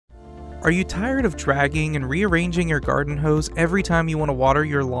Are you tired of dragging and rearranging your garden hose every time you want to water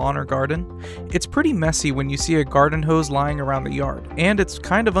your lawn or garden? It's pretty messy when you see a garden hose lying around the yard, and it's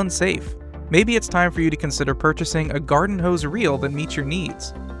kind of unsafe. Maybe it's time for you to consider purchasing a garden hose reel that meets your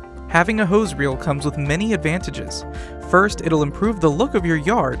needs. Having a hose reel comes with many advantages. First, it'll improve the look of your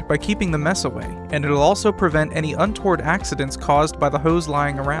yard by keeping the mess away, and it'll also prevent any untoward accidents caused by the hose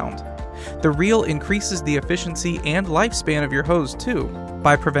lying around. The reel increases the efficiency and lifespan of your hose too,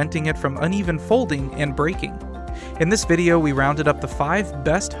 by preventing it from uneven folding and breaking. In this video, we rounded up the 5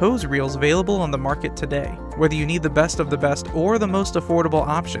 best hose reels available on the market today. Whether you need the best of the best or the most affordable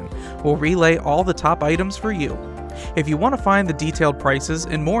option, we'll relay all the top items for you. If you want to find the detailed prices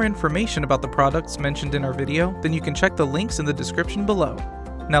and more information about the products mentioned in our video, then you can check the links in the description below.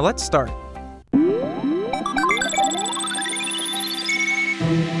 Now let's start.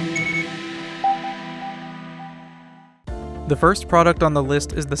 The first product on the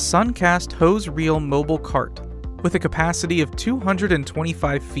list is the Suncast Hose Reel Mobile Cart. With a capacity of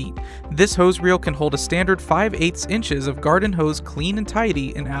 225 feet, this hose reel can hold a standard 5/8 inches of garden hose clean and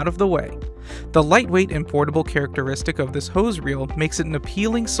tidy and out of the way. The lightweight and portable characteristic of this hose reel makes it an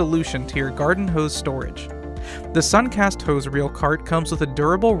appealing solution to your garden hose storage. The Suncast Hose Reel Cart comes with a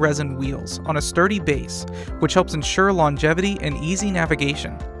durable resin wheels on a sturdy base, which helps ensure longevity and easy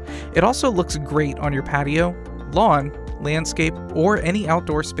navigation. It also looks great on your patio, lawn, landscape, or any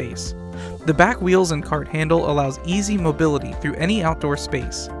outdoor space. The back wheels and cart handle allows easy mobility through any outdoor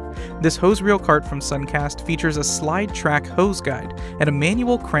space. This hose reel cart from Suncast features a slide track hose guide and a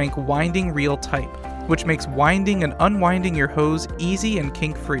manual crank winding reel type, which makes winding and unwinding your hose easy and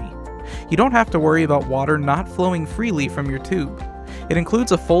kink-free. You don't have to worry about water not flowing freely from your tube. It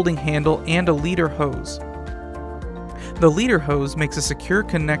includes a folding handle and a leader hose. The leader hose makes a secure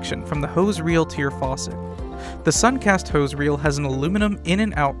connection from the hose reel to your faucet. The Suncast hose reel has an aluminum in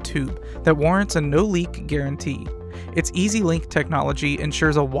and out tube that warrants a no-leak guarantee. Its EasyLink technology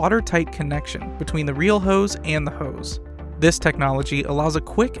ensures a watertight connection between the reel hose and the hose. This technology allows a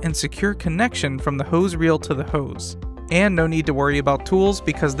quick and secure connection from the hose reel to the hose. And no need to worry about tools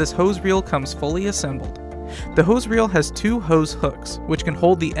because this hose reel comes fully assembled. The hose reel has 2 hose hooks, which can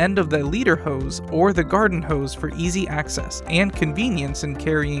hold the end of the leader hose or the garden hose for easy access and convenience in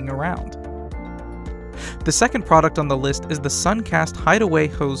carrying around. The second product on the list is the Suncast Hideaway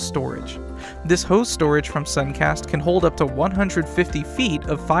Hose Storage. This hose storage from Suncast can hold up to 150 feet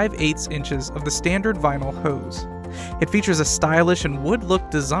of 5/8 inches of the standard vinyl hose. It features a stylish and wood-look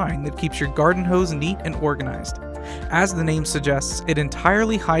design that keeps your garden hose neat and organized. As the name suggests, it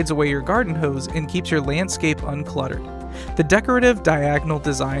entirely hides away your garden hose and keeps your landscape uncluttered. The decorative diagonal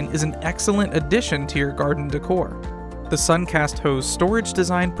design is an excellent addition to your garden decor. The Suncast hose storage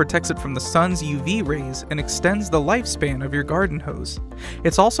design protects it from the sun's UV rays and extends the lifespan of your garden hose.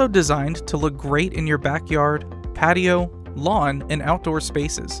 It's also designed to look great in your backyard, patio, lawn, and outdoor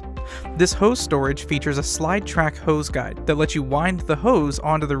spaces. This hose storage features a slide track hose guide that lets you wind the hose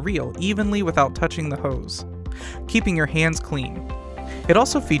onto the reel evenly without touching the hose, keeping your hands clean. It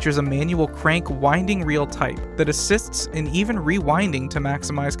also features a manual crank winding reel type that assists in even rewinding to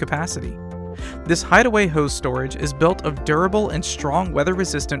maximize capacity. This hideaway hose storage is built of durable and strong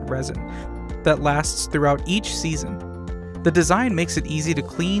weather-resistant resin that lasts throughout each season. The design makes it easy to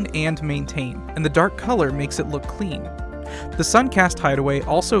clean and maintain, and the dark color makes it look clean. The Suncast Hideaway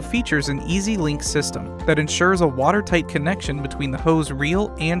also features an EasyLink system that ensures a watertight connection between the hose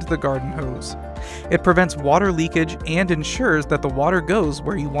reel and the garden hose. It prevents water leakage and ensures that the water goes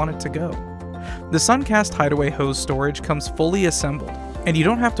where you want it to go. The Suncast Hideaway hose storage comes fully assembled, and you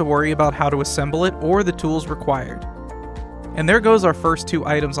don't have to worry about how to assemble it or the tools required. And there goes our first 2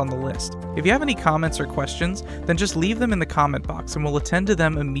 items on the list. If you have any comments or questions, then just leave them in the comment box and we'll attend to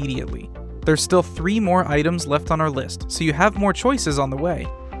them immediately. There's still 3 more items left on our list, so you have more choices on the way.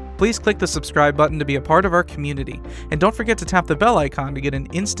 Please click the subscribe button to be a part of our community, and don't forget to tap the bell icon to get an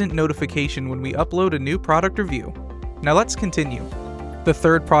instant notification when we upload a new product review. Now let's continue. The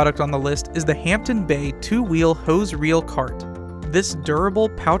third product on the list is the Hampton Bay 2-wheel hose reel cart. This durable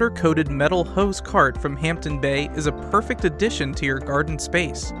powder-coated metal hose cart from Hampton Bay is a perfect addition to your garden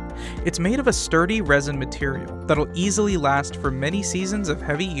space. It's made of a sturdy resin material that'll easily last for many seasons of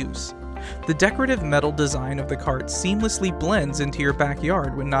heavy use. The decorative metal design of the cart seamlessly blends into your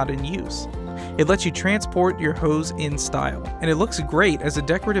backyard when not in use. It lets you transport your hose in style, and it looks great as a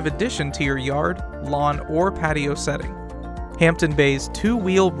decorative addition to your yard, lawn, or patio setting. Hampton Bay's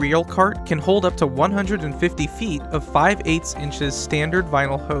 2-wheel reel cart can hold up to 150 feet of 5/8 inches standard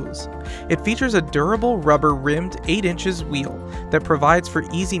vinyl hose. It features a durable rubber rimmed 8 inches wheel that provides for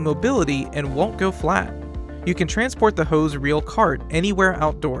easy mobility and won't go flat. You can transport the hose reel cart anywhere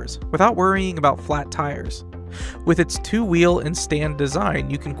outdoors without worrying about flat tires. With its two-wheel and stand design,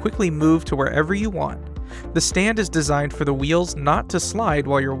 you can quickly move to wherever you want. The stand is designed for the wheels not to slide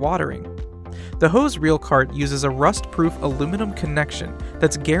while you're watering. The hose reel cart uses a rust-proof aluminum connection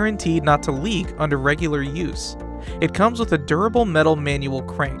that's guaranteed not to leak under regular use. It comes with a durable metal manual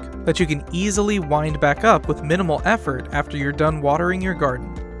crank that you can easily wind back up with minimal effort after you're done watering your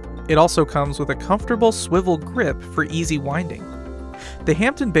garden. It also comes with a comfortable swivel grip for easy winding. The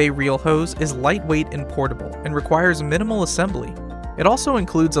Hampton Bay reel hose is lightweight and portable and requires minimal assembly. It also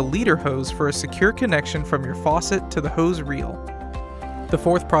includes a leader hose for a secure connection from your faucet to the hose reel. The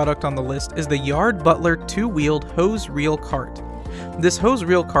fourth product on the list is the Yard Butler two-wheeled hose reel cart. This hose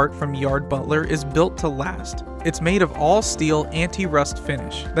reel cart from Yard Butler is built to last. It's made of all-steel anti-rust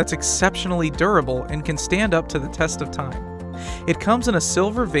finish that's exceptionally durable and can stand up to the test of time. It comes in a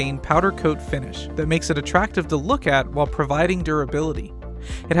silver vein powder coat finish that makes it attractive to look at while providing durability.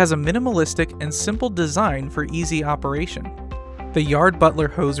 It has a minimalistic and simple design for easy operation. The Yard Butler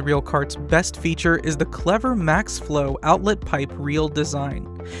hose reel cart's best feature is the clever max flow outlet pipe reel design.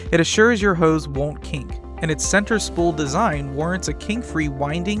 It assures your hose won't kink, and its center spool design warrants a kink-free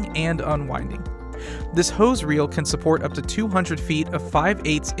winding and unwinding. This hose reel can support up to 200 feet of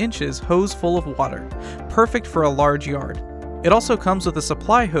 5/8 inches hose full of water, perfect for a large yard. It also comes with a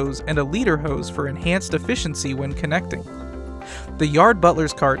supply hose and a leader hose for enhanced efficiency when connecting. The Yard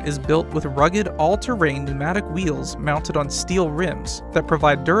Butler's cart is built with rugged all-terrain pneumatic wheels mounted on steel rims that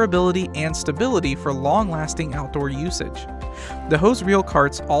provide durability and stability for long-lasting outdoor usage. The hose reel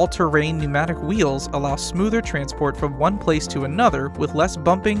cart's all-terrain pneumatic wheels allow smoother transport from one place to another with less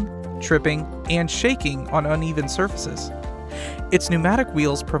bumping, tripping, and shaking on uneven surfaces. Its pneumatic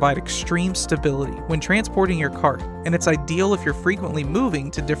wheels provide extreme stability when transporting your cart, and it's ideal if you're frequently moving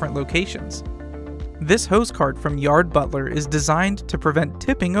to different locations. This hose cart from Yard Butler is designed to prevent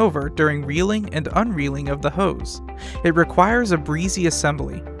tipping over during reeling and unreeling of the hose. It requires a breezy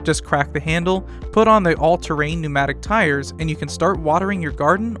assembly. Just crack the handle, put on the all-terrain pneumatic tires, and you can start watering your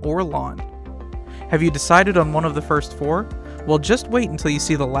garden or lawn. Have you decided on one of the first four? Well, just wait until you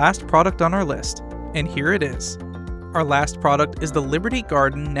see the last product on our list. And here it is. Our last product is the Liberty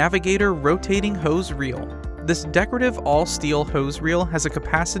Garden Navigator Rotating Hose Reel. This decorative all-steel hose reel has a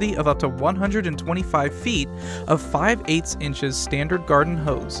capacity of up to 125 feet of 5/8 inches standard garden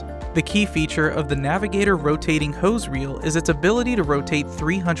hose. The key feature of the Navigator rotating hose reel is its ability to rotate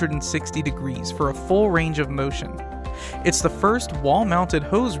 360 degrees for a full range of motion. It's the first wall-mounted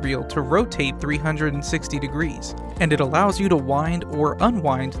hose reel to rotate 360 degrees, and it allows you to wind or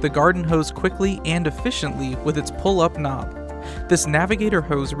unwind the garden hose quickly and efficiently with its pull-up knob. This Navigator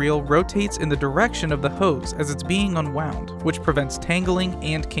hose reel rotates in the direction of the hose as it's being unwound, which prevents tangling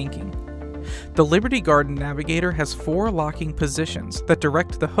and kinking. The Liberty Garden Navigator has 4 locking positions that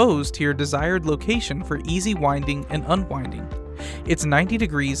direct the hose to your desired location for easy winding and unwinding. Its 90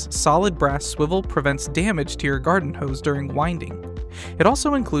 degrees solid brass swivel prevents damage to your garden hose during winding. It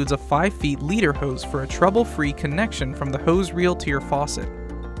also includes a 5 feet leader hose for a trouble-free connection from the hose reel to your faucet.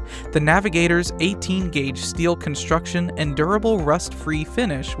 The Navigator's 18-gauge steel construction and durable rust-free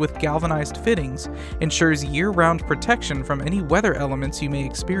finish with galvanized fittings ensures year-round protection from any weather elements you may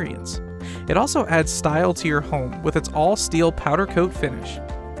experience. It also adds style to your home with its all-steel powder coat finish.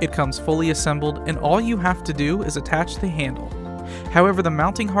 It comes fully assembled, and all you have to do is attach the handle. However, the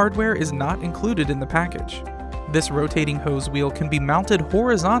mounting hardware is not included in the package. This rotating hose wheel can be mounted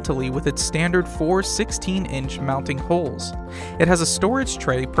horizontally with its standard 4 16-inch mounting holes. It has a storage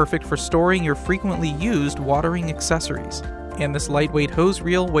tray perfect for storing your frequently used watering accessories, and this lightweight hose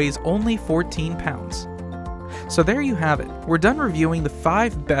reel weighs only 14 pounds. So there you have it. We're done reviewing the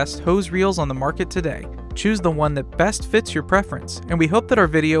 5 best hose reels on the market today. Choose the one that best fits your preference, and we hope that our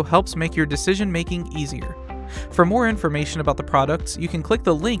video helps make your decision-making easier. For more information about the products, you can click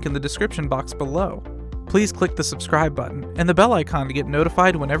the link in the description box below. Please click the subscribe button and the bell icon to get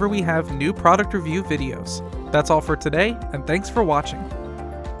notified whenever we have new product review videos. That's all for today, and thanks for watching.